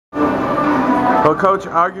Well, Coach,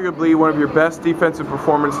 arguably one of your best defensive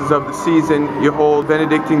performances of the season. You hold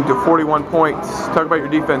Benedictine to 41 points. Talk about your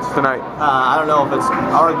defense tonight. I don't know if it's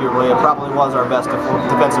arguably. It probably was our best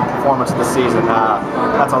defensive performance of the season.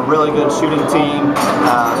 That's a really good shooting team.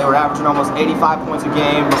 They were averaging almost 85 points a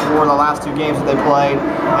game before the last two games that they played,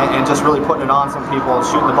 and just really putting it on some people,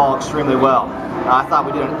 shooting the ball extremely well. I thought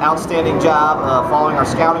we did an outstanding job following our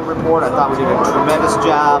scouting report. I thought we did a tremendous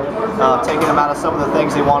job taking them out of some of the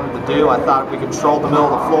things they wanted to do. I thought we controlled the middle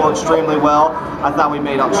of the floor extremely well. I thought we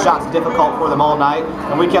made shots difficult for them all night,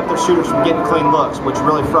 and we kept their shooters from getting clean looks, which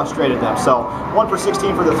really frustrated them. So 1 for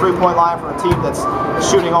 16 for the three-point line for a team that's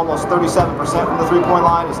shooting almost 37% from the three-point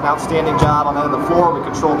line is an outstanding job. On the end of the floor, we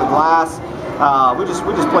controlled the glass. We just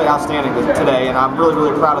played outstanding today, and I'm really,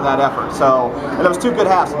 really proud of that effort. So, and it was 2 good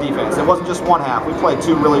halves of defense. It wasn't just 1 half. We played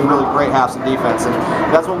 2 really, really great halves of defense, and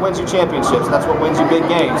that's what wins you championships. That's what wins you big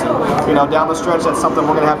games. And down the stretch, that's something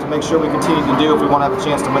we're going to have to make sure we continue to do if we want to have a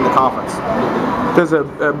chance to win the conference. Does a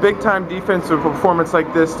big-time defensive performance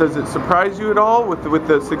like this, does it surprise you at all with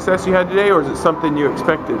the success you had today, or is it something you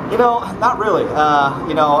expected? Not really.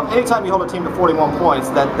 Anytime you hold a team to 41 points,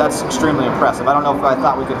 that's extremely impressive. I don't know if I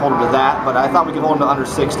thought we could hold them to that, but I thought we could hold them to under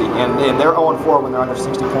 60, and they're 0-4 when they're under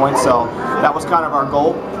 60 points, so that was kind of our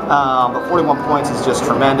goal. But 41 points is just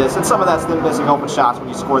tremendous, and some of that's them missing open shots when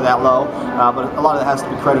you score that low, but a lot of that has to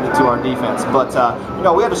be credited to our defense. But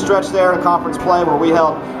we had a stretch there in conference play where we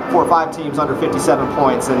held 4 or 5 teams under 57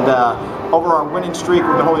 points, and over our winning streak,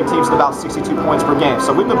 we've been holding teams to about 62 points per game.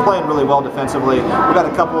 So we've been playing really well defensively. We've had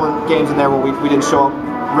a couple of games in there where we didn't show up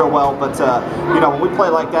real well, but when we play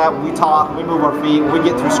like that, when we talk, when we move our feet, when we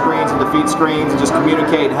get through screens and defeat screens and just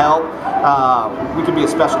communicate and help, we could be a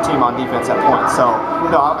special team on defense at points. So,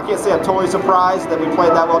 I can't say I'm totally surprised that we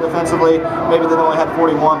played that well defensively. Maybe they only had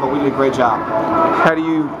 41, but we did a great job. How do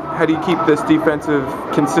you keep this defensive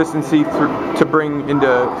consistency to bring into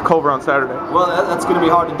Culver on Saturday? Well, that's going to be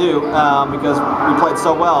hard to do because we played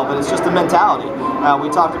so well, but it's just a mentality. We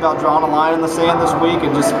talked about drawing a line in the sand this week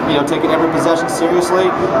and just taking every possession seriously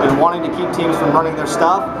and wanting to keep teams from running their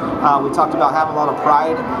stuff. We talked about having a lot of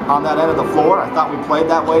pride on that end of the floor. I thought we played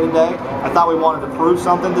that way today. I thought we wanted to prove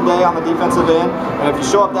something today on the defensive end. And if you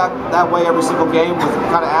show up that way every single game with the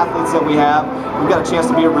kind of athletes that we have, we've got a chance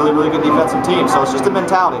to be a really, really good defensive team. So it's just a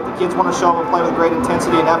mentality. If the kids want to show up and play with great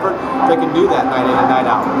intensity and effort, they can do that night in and night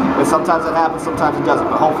out. And sometimes it happens, sometimes it doesn't.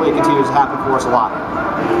 But hopefully it continues to happen for us a lot.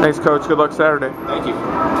 Thanks, Coach. Good luck Saturday. Thank you.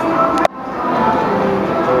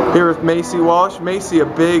 Here with Macy Wallisch. Macy, a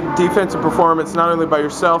big defensive performance not only by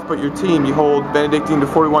yourself but your team. You hold Benedictine to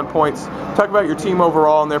 41 points. Talk about your team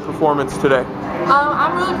overall and their performance today.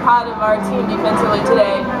 I'm really proud of our team defensively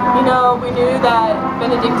today. We knew that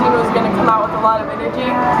Benedictine was going to come out with a lot of energy,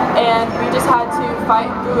 and we just had to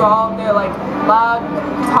fight through all of their loud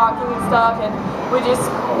talking and stuff, and we just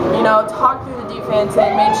talked through the defense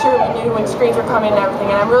and made sure we knew when screens were coming and everything.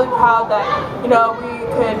 And I'm really proud that we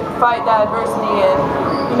could fight that adversity and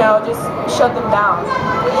just shut them down.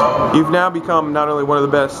 You've now become not only one of the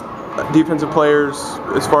best defensive players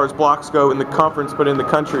as far as blocks go in the conference but in the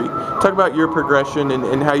country. Talk about your progression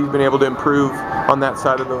and how you've been able to improve on that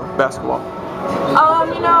side of the basketball.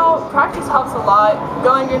 Practice helps a lot.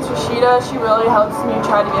 Going against Rashida, she really helps me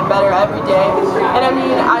try to get better every day. And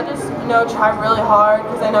I just try really hard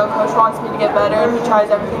because I know Coach wants me to get better, and he tries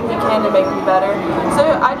everything he can to make me better. So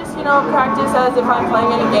I just practice as if I'm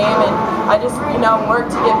playing in a game, and I just work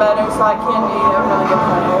to get better so I can be a really good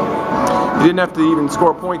player. You didn't have to even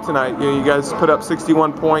score a point tonight. You guys put up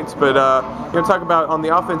 61 points, but talk about on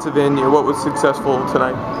the offensive end, what was successful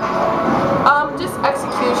tonight? Just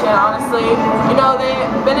execution, honestly.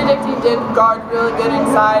 Benedictine did guard really good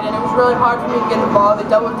inside, and it was really hard for me to get the ball. They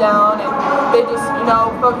doubled down, and they just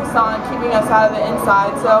focused on keeping us out of the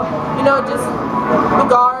inside. So just the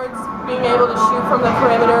guards being able to shoot from the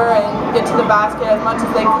perimeter and get to the basket as much as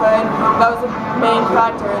they could, that was the main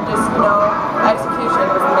factor, and just execution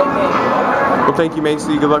was the main thing. Well, thank you,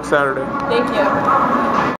 Macy. Good luck Saturday. Thank you.